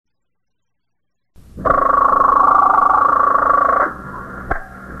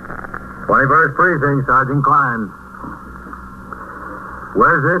21st Precinct, Sergeant Klein.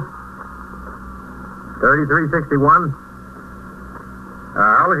 Where's this? 3361?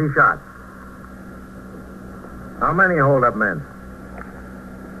 How was he shot? How many hold-up men?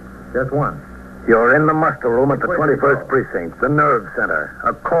 Just one. You're in the muster room at the 21st Precinct, the nerve center.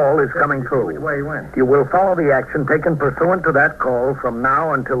 A call is coming through. Which way he went? You will follow the action taken pursuant to that call from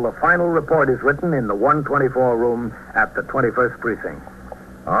now until the final report is written in the 124 room at the 21st Precinct.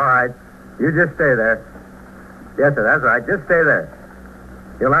 All right. You just stay there. Yes, sir, that's right. Just stay there.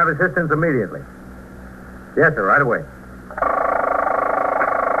 You'll have assistance immediately. Yes, sir, right away.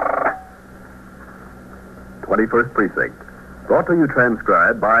 21st Precinct. Brought to you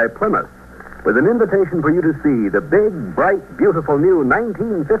transcribed by Plymouth, with an invitation for you to see the big, bright, beautiful new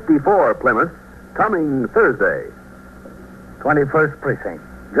 1954 Plymouth coming Thursday. 21st Precinct.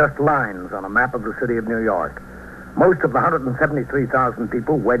 Just lines on a map of the city of New York. Most of the 173,000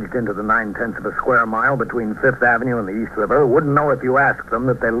 people wedged into the 9/10 of a square mile between Fifth Avenue and the East River wouldn't know if you asked them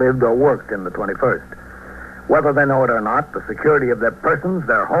that they lived or worked in the 21st. Whether they know it or not, the security of their persons,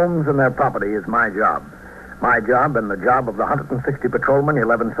 their homes, and their property is my job. My job and the job of the 160 patrolmen,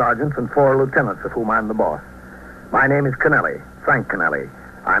 11 sergeants, and 4 lieutenants, of whom I'm the boss. My name is Canelli, Frank Canelli.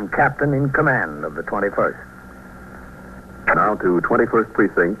 I'm captain in command of the 21st. Now to 21st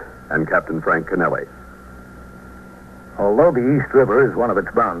Precinct and Captain Frank Canelli. Although the East River is one of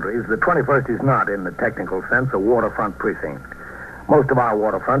its boundaries, the 21st is not, in the technical sense, a waterfront precinct. Most of our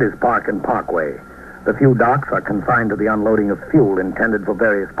waterfront is park and parkway. The few docks are confined to the unloading of fuel intended for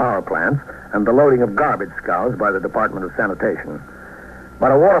various power plants and the loading of garbage scows by the Department of Sanitation.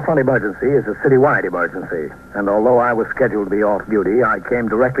 But a waterfront emergency is a citywide emergency, and although I was scheduled to be off duty, I came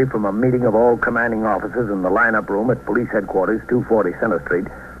directly from a meeting of all commanding officers in the lineup room at Police Headquarters, 240 Center Street,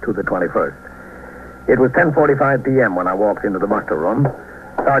 to the 21st. It was 10:45 p.m. when I walked into the muster room.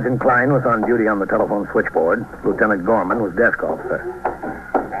 Sergeant Klein was on duty on the telephone switchboard. Lieutenant Gorman was desk officer.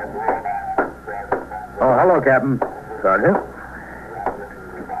 Oh, hello, Captain. Sergeant?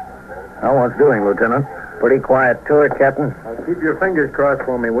 How was doing, Lieutenant? Pretty quiet tour, Captain. Keep your fingers crossed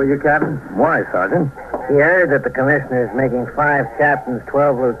for me, will you, Captain? Why, Sergeant? He heard that the commissioner is making 5 captains,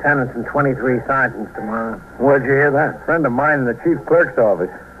 12 lieutenants, and 23 sergeants tomorrow. Where'd you hear that? A friend of mine in the chief clerk's office.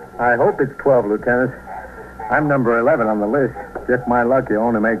 I hope it's 12 lieutenants. I'm number 11 on the list. Just my luck, you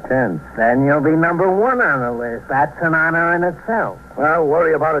only make 10. Then you'll be number 1 on the list. That's an honor in itself. Well,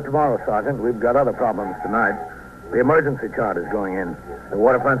 worry about it tomorrow, Sergeant. We've got other problems tonight. The emergency chart is going in. The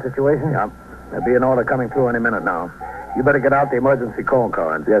waterfront situation? Yeah. There'll be an order coming through any minute now. You better get out the emergency call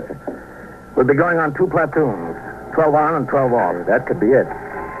cards. Yes, sir. We'll be going on 2 platoons, 12 on and 12 off. That could be it.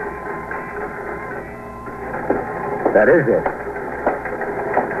 That is it.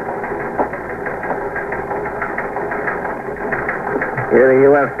 Here, the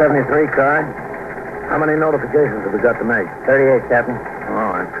UF-73 car. How many notifications have we got to make? 38, Captain.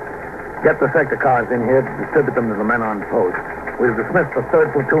 All right. Get the sector cars in here to distribute them to the men on post. We'll dismiss the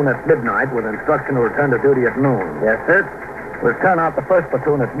 3rd platoon at midnight with instruction to return to duty at noon. Yes, sir. We'll turn out the 1st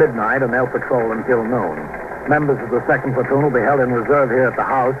platoon at midnight, and they'll patrol until noon. Members of the 2nd platoon will be held in reserve here at the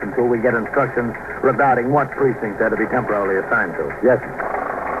house until we get instructions regarding what precinct they're to be temporarily assigned to. Yes,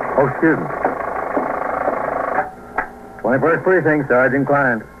 sir. Oh, excuse me. 21st Precinct, Sergeant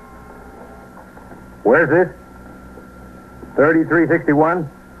Klein. Where's this? 3361?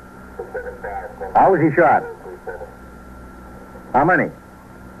 How was he shot? How many?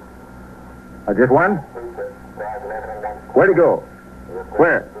 Just one? Where'd he go?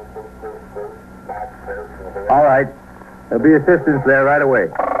 Where? All right. There'll be assistance there right away.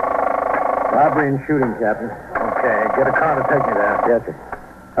 Robbery and shooting, Captain. Okay, get a car to take me there. Yes, sir.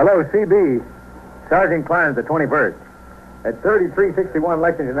 Hello, CB. Sergeant Klein's the 21st. At 3361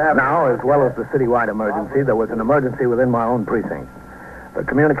 Lexington Avenue. Now, as well as the citywide emergency, there was an emergency within my own precinct. The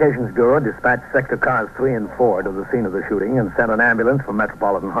Communications Bureau dispatched sector cars 3 and 4 to the scene of the shooting and sent an ambulance from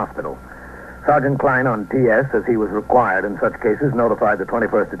Metropolitan Hospital. Sergeant Klein on TS, as he was required in such cases, notified the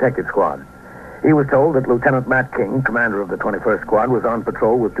 21st Detective Squad. He was told that Lieutenant Matt King, commander of the 21st Squad, was on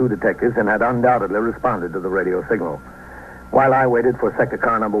patrol with 2 detectives and had undoubtedly responded to the radio signal. While I waited for sector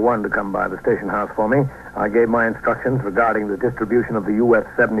car number 1 to come by the station house for me, I gave my instructions regarding the distribution of the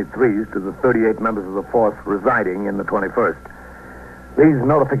UF-73s to the 38 members of the force residing in the 21st. These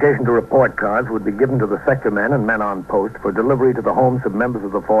notification to report cards would be given to the sector men and men on post for delivery to the homes of members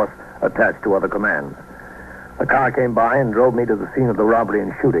of the force attached to other commands. The car came by and drove me to the scene of the robbery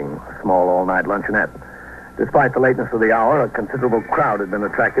and shooting, a small all-night luncheonette. Despite the lateness of the hour, a considerable crowd had been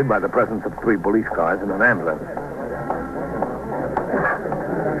attracted by the presence of 3 police cars and an ambulance.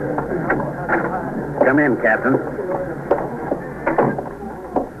 Come in, Captain.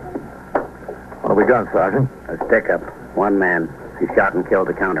 we got, Sergeant? A stick-up. One man. He shot and killed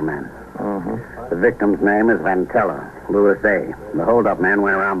the counterman. Mm-hmm. The victim's name is Ventella, Louis A. The hold-up man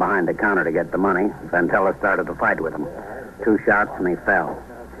went around behind the counter to get the money. Ventella started to fight with him. 2 shots and he fell.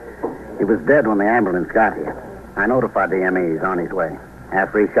 He was dead when the ambulance got here. I notified the ME he's on his way.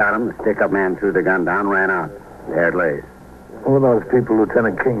 After he shot him, the stick-up man threw the gun down, ran out. There it lays. Who are those people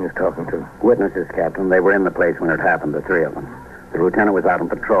Lieutenant King is talking to? Witnesses, Captain. They were in the place when it happened, the 3 of them. The lieutenant was out on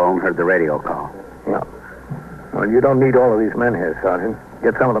patrol and heard the radio call. No. Well, you don't need all of these men here, Sergeant.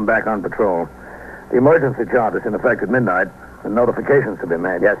 Get some of them back on patrol. The emergency charge is in effect at midnight, and notifications to be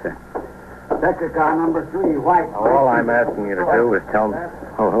made. Yes, sir. Sector car number 3, white. All I'm asking you to do is tell me...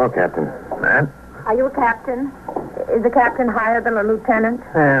 Oh, hello, Captain. Matt? Are you a captain? Is a captain higher than a lieutenant?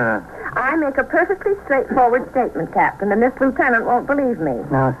 Yeah. I make a perfectly straightforward statement, Captain, and this lieutenant won't believe me.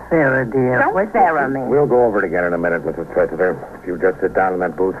 Now, Sarah, dear. Don't Sarah me. We'll go over it again in a minute, Mrs. Treasurer. If you just sit down in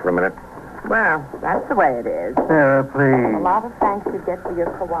that booth for a minute. Well, that's the way it is. Sarah, please. A lot of thanks you get for your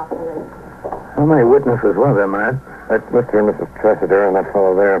cooperation. How many witnesses were there, Matt? That's Mr. and Mrs. Treasurer and that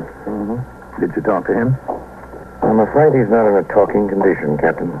fellow there. Mm-hmm. Did you talk to him? I'm afraid he's not in a talking condition,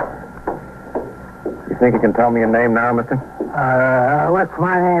 Captain. You think you can tell me a name now, mister? What's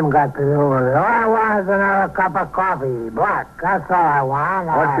my name got to do with it? All I want is another cup of coffee. Black. That's all I want.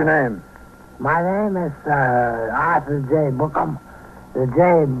 What's your name? My name is Arthur J. Bookham. The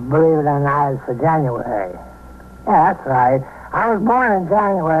J, believe it or not, is for January. Yeah, that's right. I was born in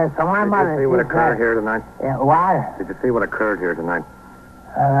January, so my mother... Did you see what occurred here tonight? Yeah, what? Did you see what occurred here tonight?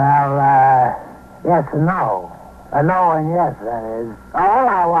 Yes and no. No and yes, that is. All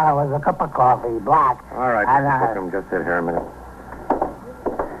I wanted was a cup of coffee, black. All right, And, Mr. Bookham, just sit here a minute.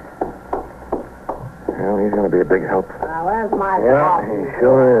 Well, he's going to be a big help. Where's my Yeah, coffee? he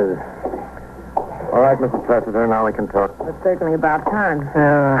sure is. All right, Mr. Treasurer, now we can talk. It's certainly about time.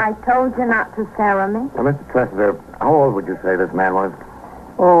 Sarah. I told you not to Sarah me. Now, Mr. Treasurer, how old would you say this man was?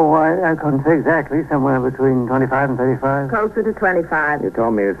 Oh, I couldn't say exactly. Somewhere between 25 and 35. Closer to 25. You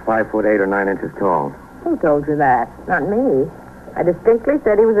told me he was 5 foot 8 or 9 inches tall. Who told you that? Not me. I distinctly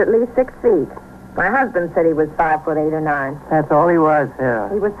said he was at least 6 feet. My husband said he was 5 foot 8 or 9. That's all he was,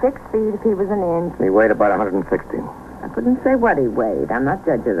 Sarah. He was 6 feet if he was an inch. He weighed about 160. I couldn't say what he weighed. I'm not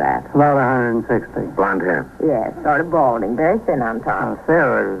judge of that. About 160. Blonde hair. Yes, sort of balding, very thin on top. Oh,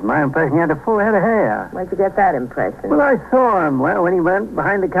 Sarah, it was my impression he had a full head of hair. Where'd you get that impression? Well, I saw him. Well, when he went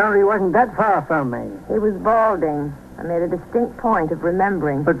behind the counter, he wasn't that far from me. He was balding. I made a distinct point of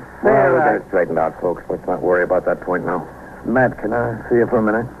remembering. But Well, we Sarah... got it straightened out, folks. Let's not worry about that point now. Matt, can I see you for a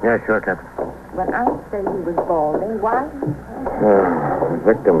minute? Yeah, sure, Captain. When I say he was balding, why? The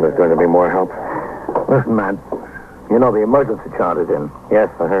victim is going to be more help. Listen, Matt. You know the emergency chart is in. Yes,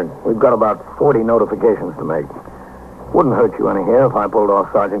 I heard. We've got about 40 notifications to make. Wouldn't hurt you any here if I pulled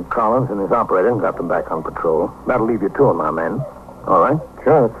off Sergeant Collins and his operator and got them back on patrol. That'll leave you 2 of my men. All right?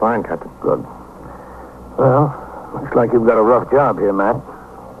 Sure, that's fine, Captain. Good. Well, looks like you've got a rough job here, Matt.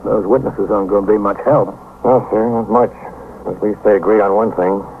 Those witnesses aren't going to be much help. No, sir, not much. At least they agree on one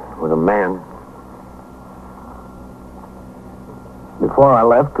thing. With a man. Before I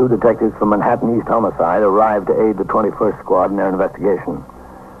left, 2 detectives from Manhattan East Homicide arrived to aid the 21st Squad in their investigation.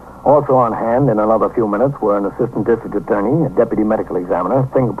 Also on hand in another few minutes were an assistant district attorney, a deputy medical examiner,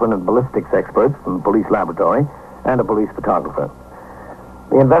 fingerprint and ballistics experts from the police laboratory, and a police photographer.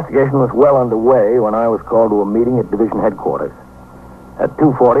 The investigation was well underway when I was called to a meeting at division headquarters. At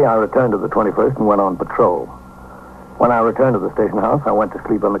 2:40, I returned to the 21st and went on patrol. When I returned to the station house, I went to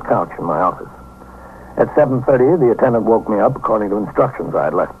sleep on the couch in my office. At 7:30, the attendant woke me up according to instructions I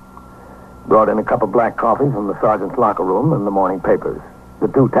had left. Brought in a cup of black coffee from the sergeant's locker room and the morning papers. The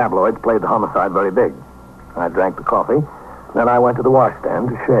 2 tabloids played the homicide very big. I drank the coffee, then I went to the washstand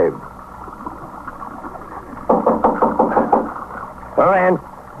to shave. All right.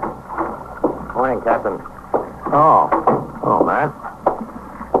 Morning, Captain. Oh, Matt.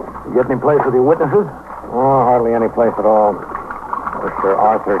 You get any place with your witnesses? Oh, hardly any place at all. Mr.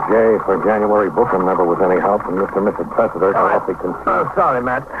 Arthur J. for January Bookham never was any help, and Mr. and Mrs. Treasurer are awfully confused. Oh, sorry,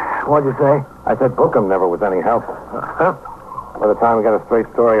 Matt. What'd you say? I said Bookham never was any help. Huh? By the time we got a straight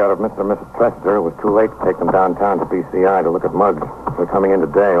story out of Mr. and Mrs. Treasurer, it was too late to take them downtown to BCI to look at mugs. They're coming in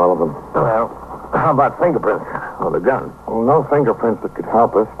today, all of them. Well, how about fingerprints on the gun? Well, no fingerprints that could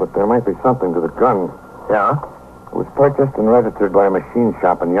help us, but there might be something to the gun. Yeah? It was purchased and registered by a machine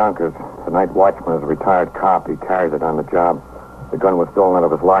shop in Yonkers. The night watchman is a retired cop. He carried it on the job. The gun was stolen out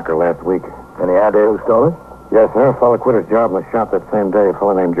of his locker last week. Any idea who stole it? Yes, sir. A fellow quit his job in the shop that same day. A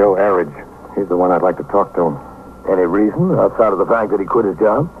fellow named Joe Arridge. He's the one I'd like to talk to. Any reason outside of the fact that he quit his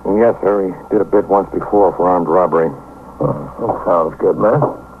job? Yes, sir. He did a bit once before for armed robbery. Oh, that sounds good, man.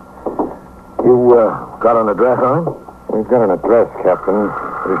 You, got an address on him? We've got an address, Captain,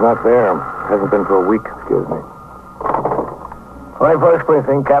 but he's not there. Hasn't been for a week, excuse me. 21st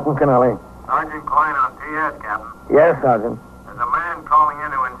Precinct, Captain Canelli. Sergeant Klein on TS, Captain. Yes, Sergeant. There's a man calling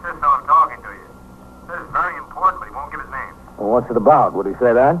in who insists on talking to you. Says it's very important, but he won't give his name. Well, what's it about? Would he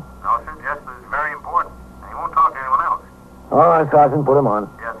say that? No, sir, just that it's very important. And he won't talk to anyone else. All right, Sergeant, put him on.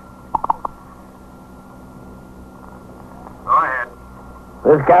 Yes. Go ahead.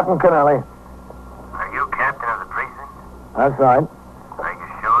 This is Captain Canelli. Are you captain of the precinct? That's right. Are you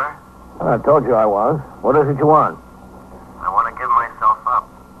sure? I told you I was. What is it you want? I want to give myself up.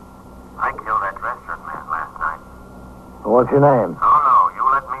 I killed that restaurant man last night. What's your name? Oh, no, you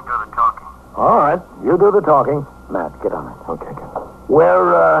let me do the talking. All right, you do the talking. Matt, get on it. Okay, Captain. Where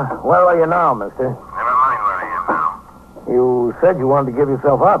are you now, mister? Never mind where I am now. You said you wanted to give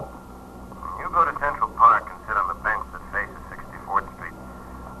yourself up. You go to Central Park and sit on the bench that faces 64th Street,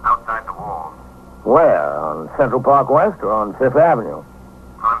 outside the walls, Where? On Central Park West or on Fifth Avenue?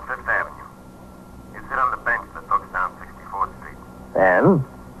 on Fifth Avenue. You sit on the bench that looks down 64th Street. And?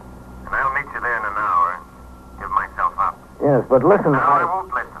 And I'll meet you there in an hour. Give myself up. Yes, but listen, No, I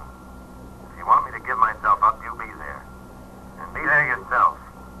won't listen. If you want me to give myself up, you be there. And be there yourself.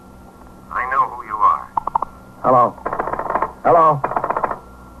 I know who you are. Hello. Hello.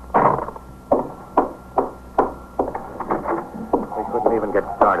 We couldn't even get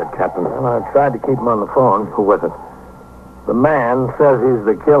started, Captain. Well, I tried to keep him on the phone. Who was it? The man says he's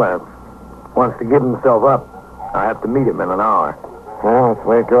the killer. Wants to give himself up. I have to meet him in an hour. Well, that's the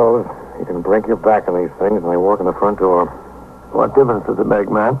way it goes. You can break your back on these things, and they walk in the front door. What difference does it make,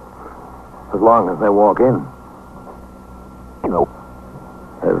 Matt? As long as they walk in. You know,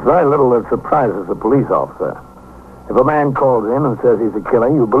 there's very little that surprises a police officer. If a man calls in and says he's a killer,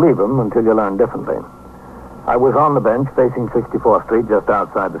 you believe him until you learn differently. I was on the bench facing 64th Street just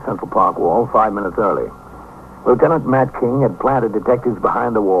outside the Central Park wall 5 minutes early. Lieutenant Matt King had planted detectives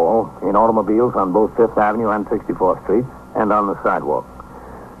behind the wall in automobiles on both 5th Avenue and 64th Street and on the sidewalk.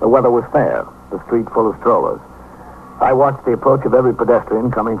 The weather was fair, the street full of strollers. I watched the approach of every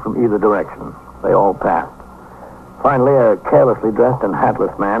pedestrian coming from either direction. They all passed. Finally, a carelessly dressed and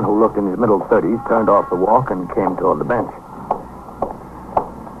hatless man who looked in his middle 30s turned off the walk and came toward the bench.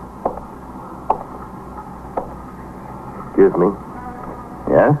 Excuse me.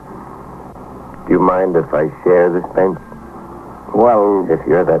 Yes? Do you mind if I share this bench? Well, If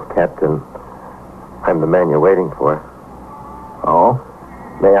you're that captain, I'm the man you're waiting for. oh?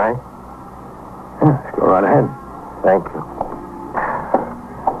 May I? Yes, go right ahead. Thank you.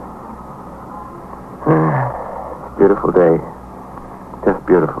 Beautiful day. Just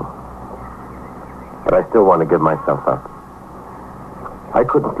beautiful. But I still want to give myself up. I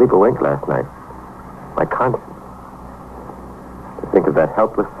couldn't sleep a wink last night. My conscience. To think of that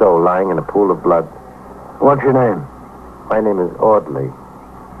helpless soul lying in a pool of blood. What's your name? My name is Audley.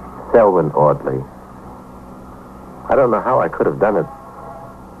 Selwyn Audley. I don't know how I could have done it.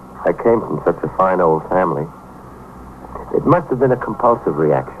 I came from such a fine old family. It must have been a compulsive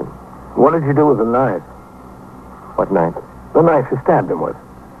reaction. What did you do with the knife? What knife? The knife you stabbed him with.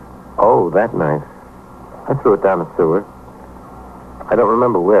 Oh, that knife. I threw it down the sewer. I don't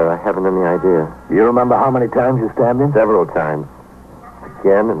remember where. I haven't any idea. You remember how many times you stabbed him? Several times.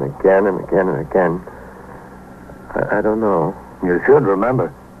 Again and again and again and again. I don't know. You should remember.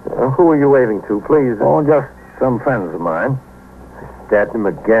 Who are you waving to, please? Oh, just some friends of mine. I stabbed him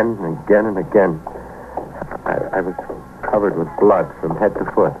again and again and again. I was covered with blood from head to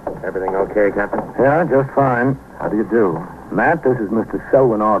foot. Everything okay, Captain? Yeah, just fine. How do you do? Matt, this is Mr.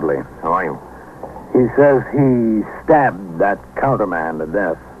 Selwyn Audley. How are you? He says he stabbed that counterman to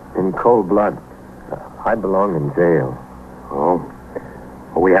death. In cold blood. I belong in jail. Oh?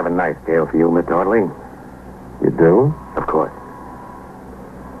 Well, we have a nice jail for you, Mr. Audley. You do? Of course.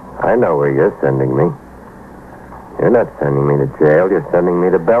 I know where you're sending me. You're not sending me to jail. You're sending me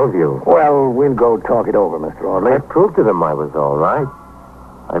to Bellevue. Well, we'll go talk it over, Mr. Audley. I proved to them I was all right.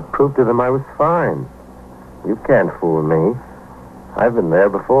 I proved to them I was fine. You can't fool me. I've been there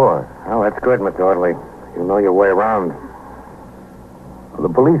before. Oh, that's good, Mr. Audley. You know your way around. The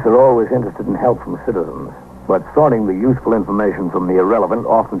police are always interested in help from citizens, but sorting the useful information from the irrelevant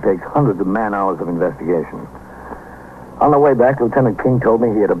often takes hundreds of man-hours of investigation. On the way back, Lieutenant King told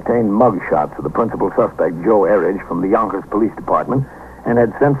me he had obtained mug shots of the principal suspect, Joe Erridge, from the Yonkers Police Department and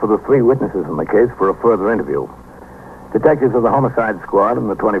had sent for the 3 witnesses in the case for a further interview. Detectives of the Homicide Squad and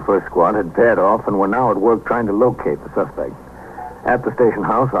the 21st Squad had paired off and were now at work trying to locate the suspect. At the station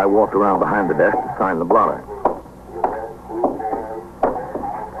house, I walked around behind the desk to sign the blotter.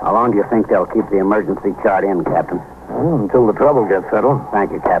 How long do you think they'll keep the emergency chart in, Captain? Until the trouble gets settled.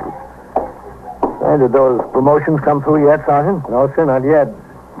 Thank you, Captain. Hey, did those promotions come through yet, Sergeant? No, sir, not yet.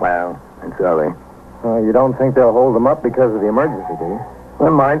 Well, it's early. You don't think they'll hold them up because of the emergency, do you? They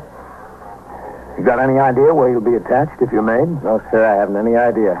might. You got any idea where you'll be attached if you're made? No, sir, I haven't any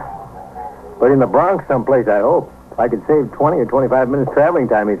idea. But in the Bronx someplace, I hope. If I could save 20 or 25 minutes traveling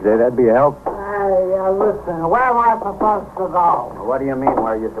time each day, that'd be a help. Hey, listen, where am I supposed to go? What do you mean,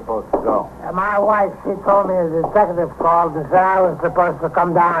 where are you supposed to go? My wife, she told me the detective called and said I was supposed to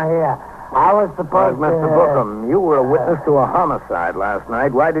come down here. I was supposed to... Mr. Bookham, you were a witness to a homicide last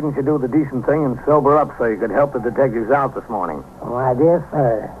night. Why didn't you do the decent thing and sober up so you could help the detectives out this morning? My dear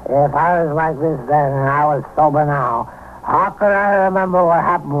sir, if I was like this then and I was sober now, how could I remember what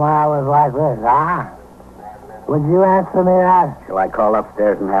happened when I was like this, huh? Would you answer me that? Shall I call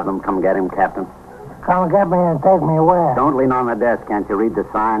upstairs and have them come get him, Captain? Come get me and take me where? Don't lean on the desk. Can't you read the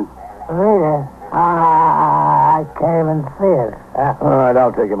sign? Read it? I can't even see it. All right,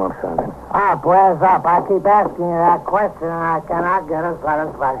 I'll take him up, Sergeant. Up, where's up? I keep asking you that question and I cannot get a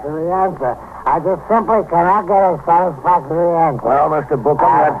satisfactory answer. I just simply cannot get a satisfactory answer. Well, Mr.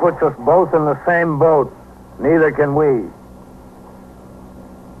 Bookham, that puts us both in the same boat. Neither can we.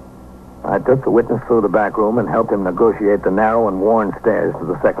 I took the witness through the back room and helped him negotiate the narrow and worn stairs to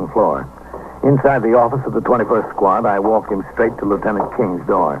the second floor. Inside the office of the 21st Squad, I walked him straight to Lieutenant King's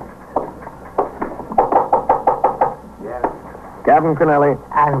door. Yes. Captain Canelli.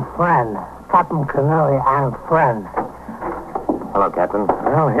 And friend. Captain Canelli and friend. Hello, Captain.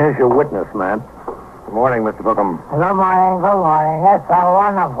 Well, here's your witness, Matt. Good morning, Mr. Bookham. Good morning, good morning. It's a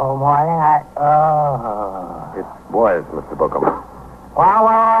wonderful morning. It was, Mr. Bookham. Well,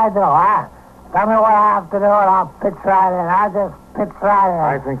 what do I do, huh? Tell me what I have to do and I'll pitch right in. I'll just pitch right in.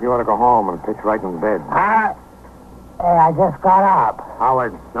 I think you ought to go home and pitch right in bed. Hey, I just got up.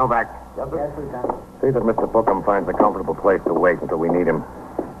 Howard, Novak. Yes, Lieutenant. See that Mr. Bookham finds a comfortable place to wait until we need him.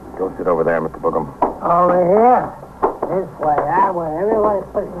 Go sit over there, Mr. Bookham. Over here? This way, that way. Everybody's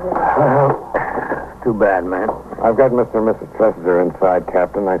pushing it. Too bad, Matt. I've got Mr. and Mrs. Tressiter inside,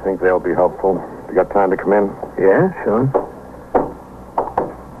 Captain. I think they'll be helpful. You got time to come in? Yeah, sure.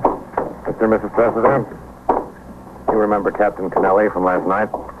 Mr. and Mrs. Tressiter, you remember Captain Canelli from last night?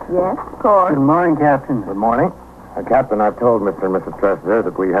 Yes, of course. Good morning, Captain. Good morning. Captain, I've told Mr. and Mrs. Tressiter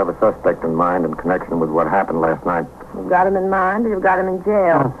that we have a suspect in mind in connection with what happened last night. You've got him in mind or you've got him in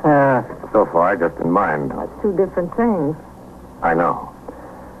jail? So far, just in mind. That's two different things. I know.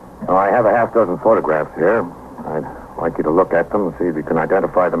 Now, I have a half dozen photographs here. I'd like you to look at them and see if you can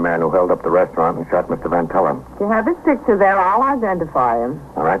identify the man who held up the restaurant and shot Mr. Van Teller. If you have his picture there, I'll identify him.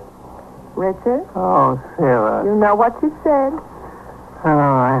 All right? Richard, Oh, Sarah. you know what you said. All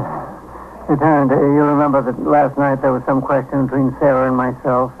right. Lieutenant, you remember that last night there was some question between Sarah and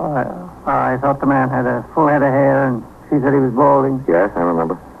myself. I thought the man had a full head of hair, and she said he was balding. Yes, I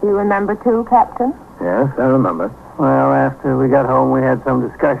remember. You remember too, Captain? Yes, I remember. Well, after we got home, we had some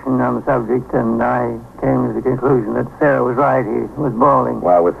discussion on the subject, and I came to the conclusion that Sarah was right. He was balding.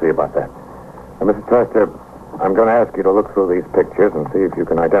 Well, we'll see about that. Now, Mrs. Tressiter, I'm going to ask you to look through these pictures and see if you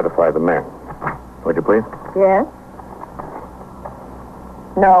can identify the man. Would you please? Yes.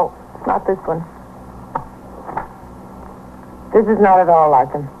 No, not this one. This is not at all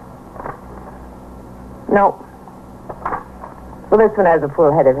like him. No. Well, this one has a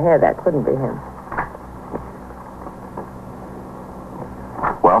full head of hair. That couldn't be him.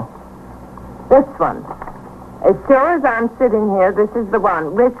 Well? This one. As sure as I'm sitting here, this is the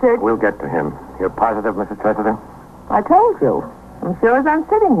one. Richard. We'll get to him. You're positive, Mrs. Tressiter? I told you. I'm sure as I'm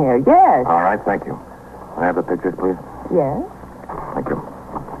sitting here, yes. All right, thank you. I have the pictures, please. Yes. Thank you.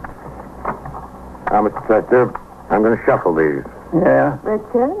 Now, Mr. Tressiter, I'm going to shuffle these. Yeah?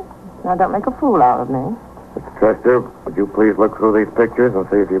 Richard, now don't make a fool out of me. Mr. Tressiter, would you please look through these pictures and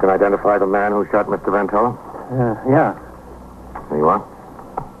see if you can identify the man who shot Mr. Van Teller? Yeah. There you are.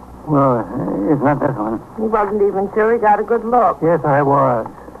 Well, it's not this one. He wasn't even sure he got a good look. Yes, I was.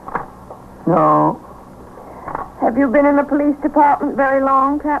 No. Have you been in the police department very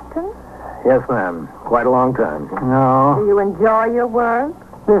long, Captain? Yes, ma'am. Quite a long time. No. Do you enjoy your work?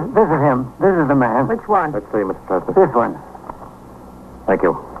 This is him. This is the man. Which one? Let's see, Mr. Tressiter. This one. Thank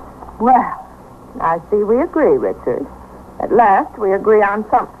you. Well, I see we agree, Richard. At last, we agree on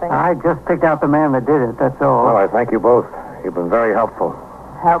something. I just picked out the man that did it, that's all. Well, I thank you both. You've been very helpful.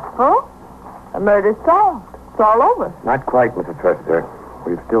 Helpful? A murder's solved. It's all over. Not quite, Mrs. Tressiter.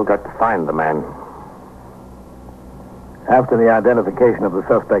 We've still got to find the man. After the identification of the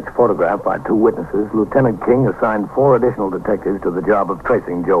suspect's photograph by two witnesses, Lieutenant King assigned 4 additional detectives to the job of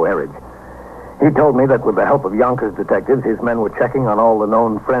tracing Joe Erridge. He told me that with the help of Yonkers detectives, his men were checking on all the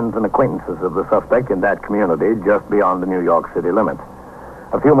known friends and acquaintances of the suspect in that community just beyond the New York City limits.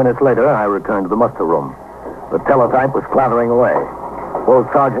 A few minutes later, I returned to the muster room. The teletype was clattering away.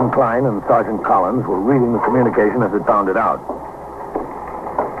 Both Sergeant Klein and Sergeant Collins were reading the communication as it found it out.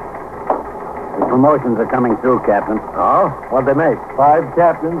 The promotions are coming through, Captain. Oh? What'd they make? 5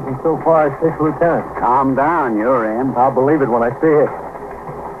 captains and so far 6 lieutenants. Calm down, you're in. I'll believe it when I see it.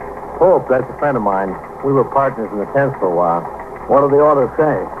 Pope, that's a friend of mine. We were partners in the 10th for a while. What do the orders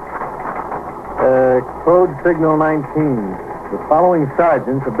say? Code Signal 19. The following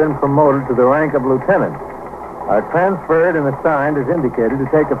sergeants have been promoted to the rank of lieutenant. Are transferred and assigned as indicated to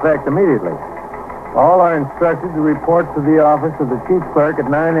take effect immediately. All are instructed to report to the office of the chief clerk at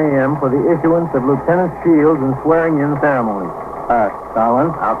 9 a.m. for the issuance of lieutenant shields and swearing-in ceremonies.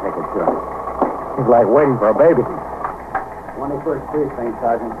 Collins? I'll take it, sir. It's like waiting for a baby. 21st Precinct,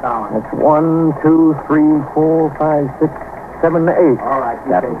 Sergeant Collins. That's 1, 2, 3, 4, 5, 6, 7, 8. All right,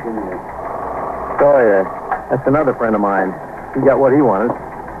 Captain. Captain. Sawyer. That's another friend of mine. He got what he wanted.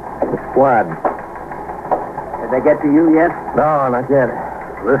 The squad. Did they get to you yet? No, not yet.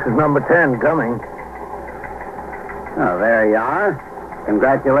 This is number 10 coming. Oh, there you are.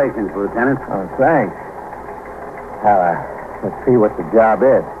 Congratulations, Lieutenant. Oh, thanks. Let's see what the job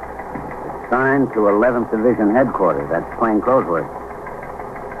is. Signed to 11th Division Headquarters. That's plain clothes work.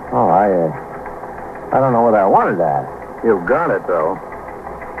 Oh, I don't know whether I wanted that. You got it, though.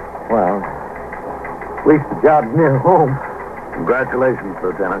 Well, at least the job's near home. Congratulations,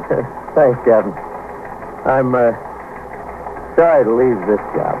 Lieutenant. Thanks, Captain. I'm, sorry to leave this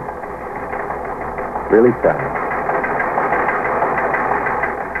job. Really sorry.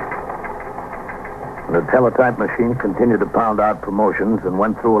 The teletype machine continued to pound out promotions and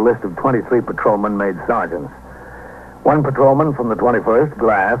went through a list of 23 patrolmen made sergeants. One patrolman from the 21st,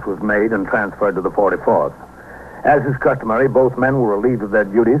 Glass, was made and transferred to the 44th. As is customary, both men were relieved of their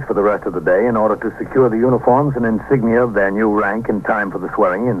duties for the rest of the day in order to secure the uniforms and insignia of their new rank in time for the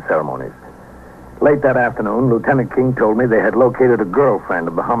swearing-in ceremonies. Late that afternoon, Lieutenant King told me they had located a girlfriend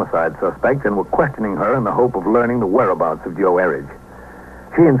of the homicide suspect and were questioning her in the hope of learning the whereabouts of Joe Erridge.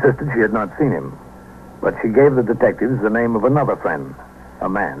 She insisted she had not seen him, but she gave the detectives the name of another friend, a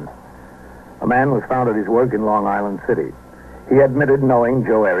man. A man was found at his work in Long Island City. He admitted knowing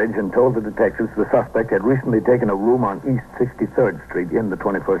Joe Erridge and told the detectives the suspect had recently taken a room on East 63rd Street in the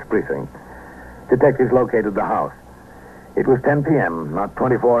 21st Precinct. Detectives located the house. It was 10 p.m., not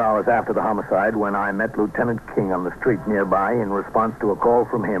 24 hours after the homicide, when I met Lieutenant King on the street nearby in response to a call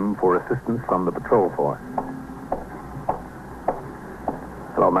from him for assistance from the patrol force.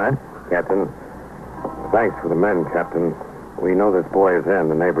 Hello, man. Captain, thanks for the men, Captain. We know this boy is in.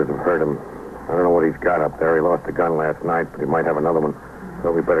 The neighbors have heard him. I don't know what he's got up there. He lost a gun last night, but he might have another one.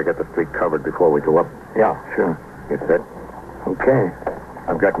 So we better get the street covered before we go up. Yeah, sure. You said? Okay.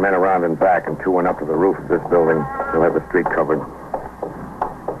 I've got men around and back, and 2 went up to the roof of this building. They'll have the street covered.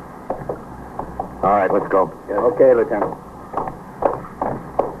 All right, let's go. Okay, Lieutenant.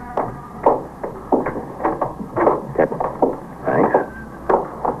 Thanks.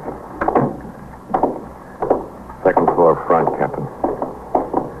 Second floor front, Captain.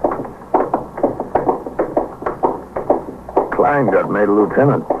 Klein got made a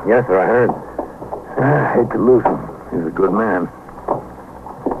lieutenant. Yes, sir, I heard. I hate to lose him. He's a good man.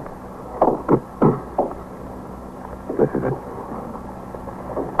 This is it.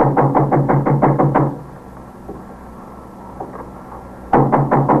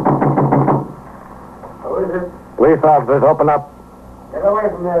 Who is it? Police officers, open up. Get away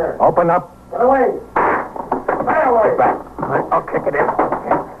from there. Open up. Get away. Get away. Back. I'll kick it in.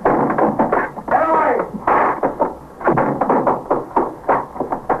 Get away.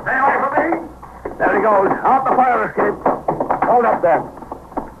 Stay away from me. There he goes. Out the fire escape. Hold up there.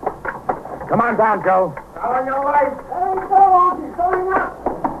 Come on down, Joe. On your right. There he goes. He's going up.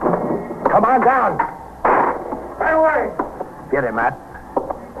 Come on down. Stay away. Get him, Matt.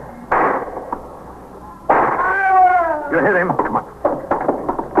 You hit him. Come on.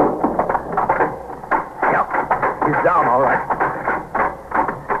 Yep. He's down, all right.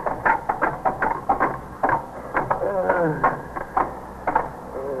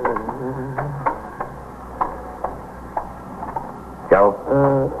 Joe?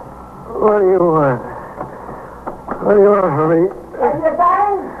 What do you want? What do you want from me? Have you got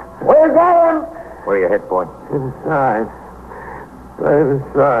him? We got him. Where are you hit, boy? Inside. Right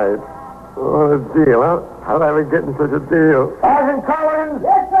inside. What a deal. How'd I ever get in such a deal? Sergeant Collins!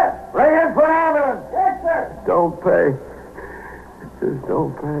 Yes, sir. Bring in for an ambulance! Yes, sir. Don't pay. Just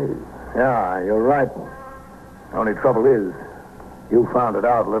don't pay. Yeah, you're right. Only trouble is, you found it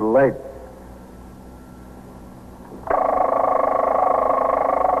out a little late.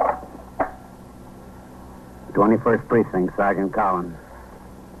 '21st Precinct, Sergeant Collins.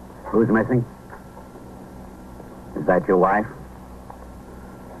 Who's missing? Is that your wife?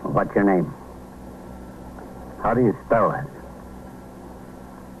 What's your name? How do you spell that?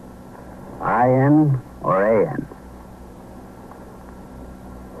 I-N or A-N?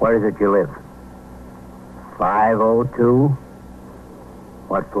 Where is it you live? 502?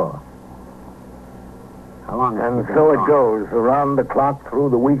 What floor? How long has And she been so it gone? goes, around the clock, through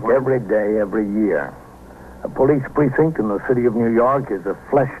the week, every day, every year. A police precinct in the city of New York is a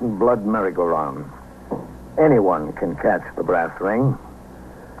flesh and blood merry-go-round. Anyone can catch the brass ring,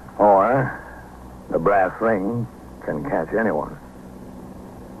 or the brass ring can catch anyone.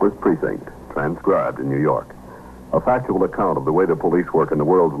 First Precinct, transcribed in New York. A factual account of the way the police work in the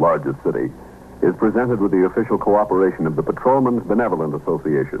world's largest city is presented with the official cooperation of the Patrolmen's Benevolent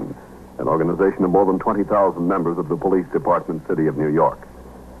Association, an organization of more than 20,000 members of the Police Department, City of New York.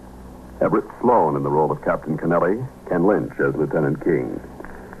 Everett Sloan in the role of Captain Canelli, Ken Lynch as Lieutenant King.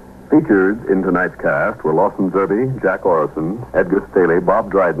 Featured in tonight's cast were Lawson Zerbe, Jack Orison, Edgar Staley,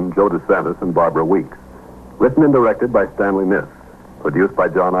 Bob Dryden, Joe DeSantis, and Barbara Weeks. Written and directed by Stanley Niss. Produced by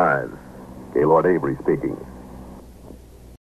John Ives. Gaylord Avery speaking.